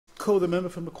Call the member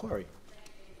for Macquarie.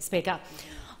 Speaker.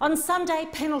 On Sunday,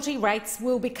 penalty rates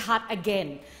will be cut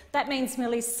again. That means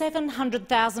nearly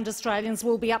 700,000 Australians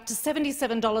will be up to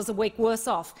 $77 a week worse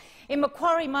off. In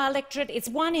Macquarie, my electorate, it's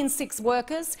 1 in 6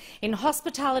 workers in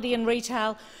hospitality and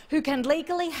retail who can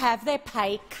legally have their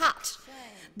pay cut.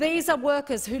 These are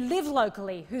workers who live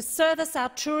locally, who service our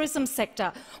tourism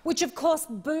sector, which of course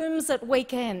booms at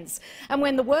weekends. And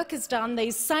when the work is done,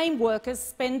 these same workers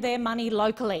spend their money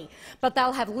locally, but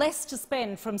they'll have less to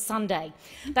spend from Sunday.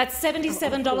 That's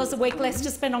 $77 a week less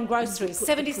to spend on groceries,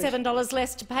 $77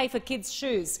 less to pay for kids'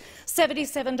 shoes,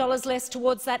 $77 less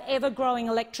towards that ever-growing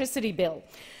electricity bill.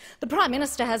 The Prime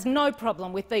Minister has no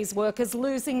problem with these workers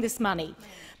losing this money.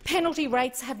 Penalty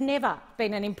rates have never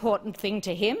been an important thing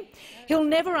to him. He'll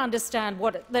never understand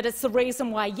that it's the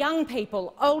reason why young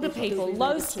people, older people,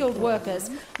 low-skilled workers,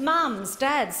 mums,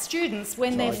 dads, students,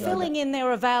 when they're filling in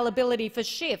their availability for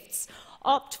shifts,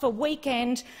 opt for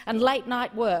weekend and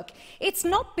late-night work. It's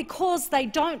not because they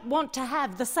don't want to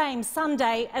have the same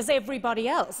Sunday as everybody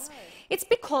else. It's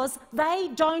because they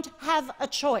don't have a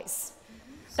choice.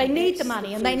 They need the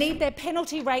money and they need their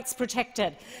penalty rates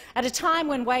protected. At a time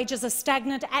when wages are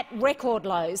stagnant at record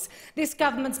lows, this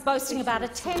government's boasting about a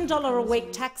 $10 a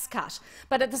week tax cut,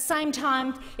 but at the same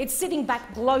time it's sitting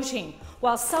back gloating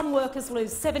while some workers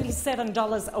lose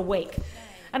 $77 a week.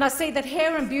 And I see that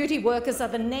hair and beauty workers are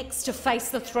the next to face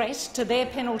the threat to their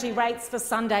penalty rates for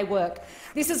Sunday work.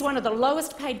 This is one of the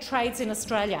lowest paid trades in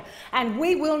Australia, and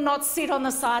we will not sit on the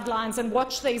sidelines and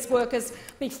watch these workers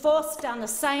be forced down the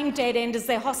same dead end as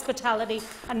their hospitality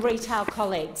and retail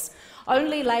colleagues.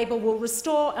 Only Labor will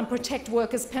restore and protect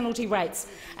workers' penalty rates,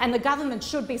 and the government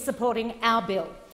should be supporting our bill.